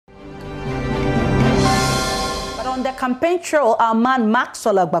the campaign trail, our man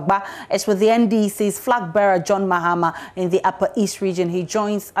Maxwell Agbagba is with the NDC's flag bearer John Mahama in the Upper East region. He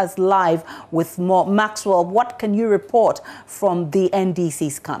joins us live with more. Maxwell, what can you report from the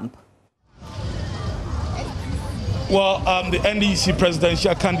NDC's camp? Well, the NDC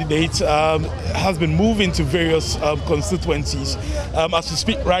presidential candidate has been moving to various constituencies. As we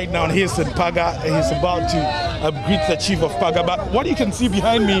speak right now, he's in Paga. He's about to greet the chief of Paga. But what you can see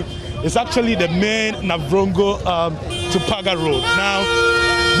behind me is actually the main Navrongo to Paga road. Now,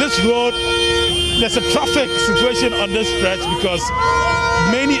 this road, there's a traffic situation on this stretch because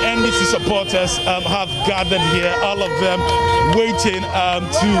many NDC supporters have gathered here, all of them waiting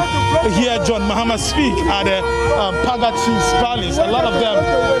to hear John Mahama speak at the Paga Chief's Palace. A lot of them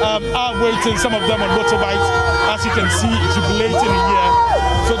are waiting, some of them on motorbikes, as you can see, jubilating here.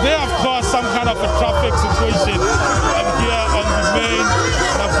 So they have caused some kind of a traffic situation here on the main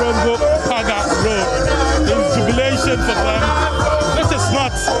Navrongo Paga road. There's jubilation for them. This is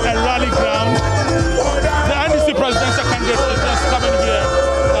not a rally ground. The NDC presidential candidate is just coming here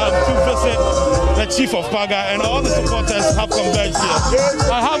to visit the chief of Paga, and all the supporters have converged here.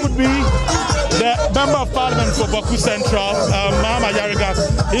 I have with me the Member of Parliament for Boku Central, Mahama Yariga.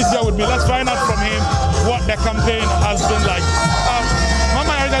 He's here with me. Let's find out from him what the campaign has been like.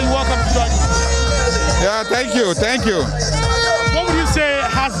 Mahama Yariga, you're welcome to join us. Yeah, thank you. What would you say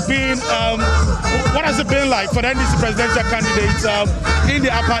has been, what has it been like for the NDC presidential candidates in the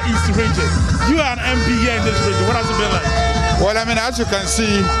Upper East region? You are an MP here in this region. What has it been like? Well, I mean, as you can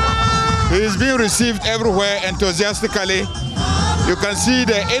see, he is being received everywhere enthusiastically. You can see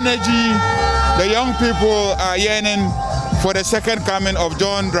the energy. The young people are yearning for the second coming of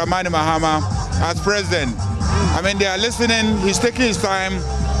John Dramani Mahama as president. I mean, they are listening. He's taking his time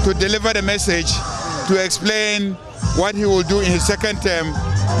to deliver the message, to explain what he will do in his second term,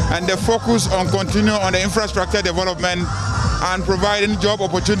 and the focus on continuing on the infrastructure development and providing job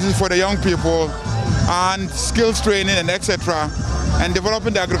opportunities for the young people and skills training and etc. and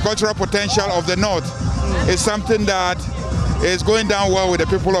developing the agricultural potential of the North is something that is going down well with the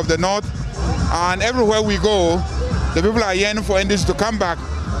people of the North. And everywhere we go, the people are yearning for NDC to come back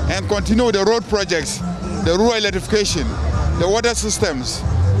and continue the road projects, the rural electrification, the water systems,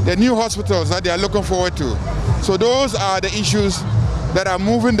 the new hospitals that they are looking forward to. So those are the issues that are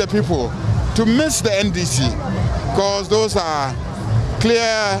moving the people to miss the NDC, because those are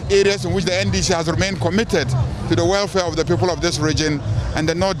clear areas in which the NDC has remained committed to the welfare of the people of this region and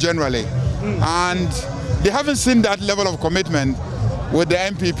the North generally. And they haven't seen that level of commitment with the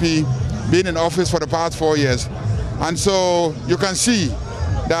MPP being in office for the past 4 years. And so you can see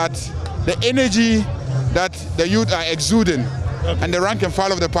that the energy that the youth are exuding and the rank and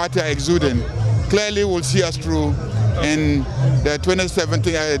file of the party are exuding clearly will see us through in the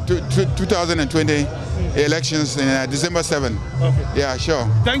 2020 elections in December 7. Okay. Yeah, sure.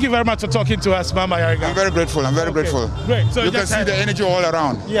 Thank you very much for talking to us, Mahama Yariga. I'm very grateful. Grateful. Great. So you can see the energy all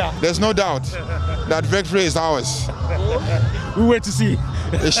around. Yeah. There's no doubt that victory is ours. We wait to see.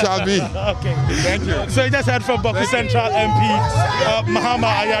 It shall be. Okay. Thank you. So you just heard from Boku Central MP,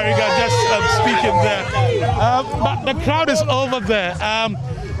 Mahama Yariga, just speaking there. But the crowd is over there.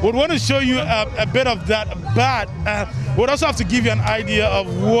 We want to show you a bit of that, but we'd also have to give you an idea of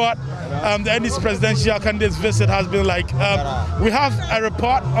what the NDC presidential candidate's visit has been like. We have a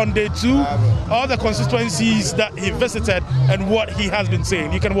report on day 2, all the constituencies that he visited and what he has been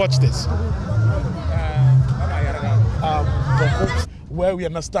saying. You can watch this. Where we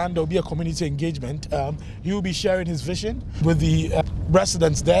understand there will be a community engagement. He will be sharing his vision with the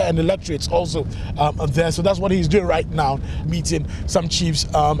residents there and electorates also there. So that's what he's doing right now, meeting some chiefs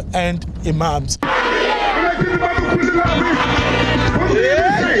and imams.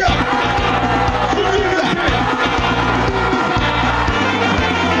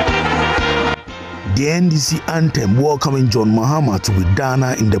 The NDC anthem welcoming John Mahama to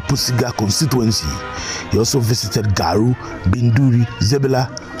Widana in the Pusiga constituency. He also visited Garu, Binduri, Zebela,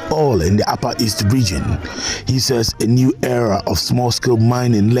 all in the Upper East region. He says a new era of small-scale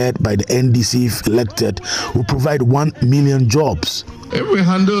mining led by the NDC if elected will provide 1 million jobs. If we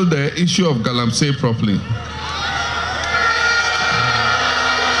handle the issue of Galamsey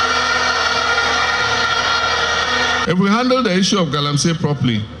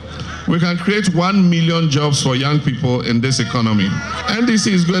properly, we can create 1 million jobs for young people in this economy.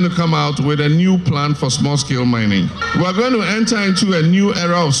 NDC is going to come out with a new plan for small-scale mining. We're going to enter into a new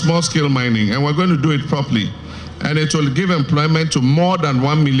era of small-scale mining, and we're going to do it properly. And it will give employment to more than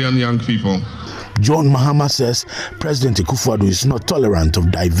 1 million young people. John Mahama says President Akufo-Addo is not tolerant of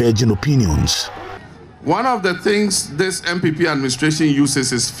diverging opinions. One of the things this MPP administration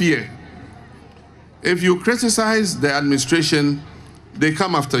uses is fear. If you criticize the administration, they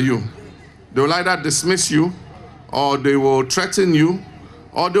come after you. They will either dismiss you, or they will threaten you,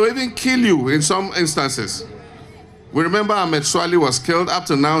 or they will even kill you in some instances. We remember Ahmed Swali was killed. Up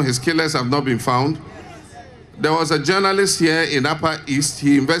to now, his killers have not been found. There was a journalist here in Upper East.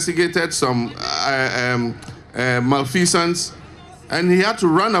 He investigated some malfeasance, and he had to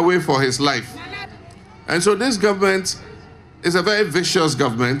run away for his life. And so this government is a very vicious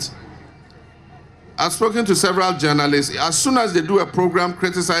government. I've spoken to several journalists. As soon as they do a program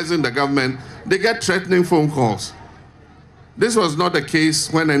criticizing the government, they get threatening phone calls. This was not the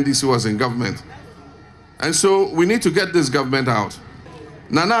case when NDC was in government. And so we need to get this government out.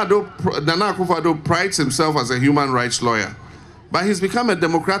 Nana Akufo-Addo prides himself as a human rights lawyer, but he's become a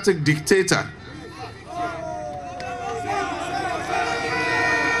democratic dictator.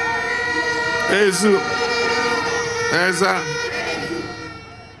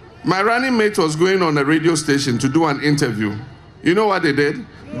 My running mate was going on a radio station to do an interview. You know what they did?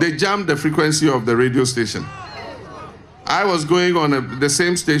 They jammed the frequency of the radio station. I was going on the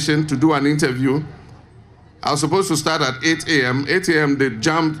same station to do an interview. I was supposed to start at 8 a.m. 8 a.m. they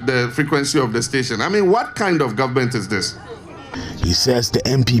jammed the frequency of the station. I mean, what kind of government is this? He says the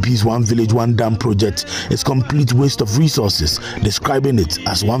MPP's One Village, One Dam project is complete waste of resources, describing it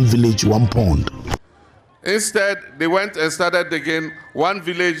as one village, one pond. Instead, they went and started again, one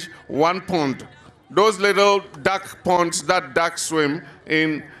village, one pond. Those little duck ponds that ducks swim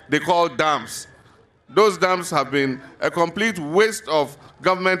in, they call dams. Those dams have been a complete waste of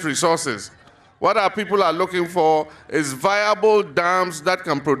government resources. What our people are looking for is viable dams that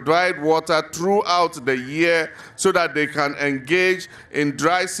can provide water throughout the year so that they can engage in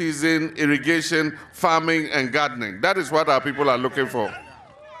dry season irrigation, farming, and gardening. That is what our people are looking for.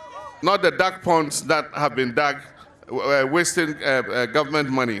 Not the duck ponds that have been dug, wasting government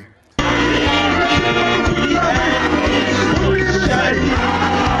money.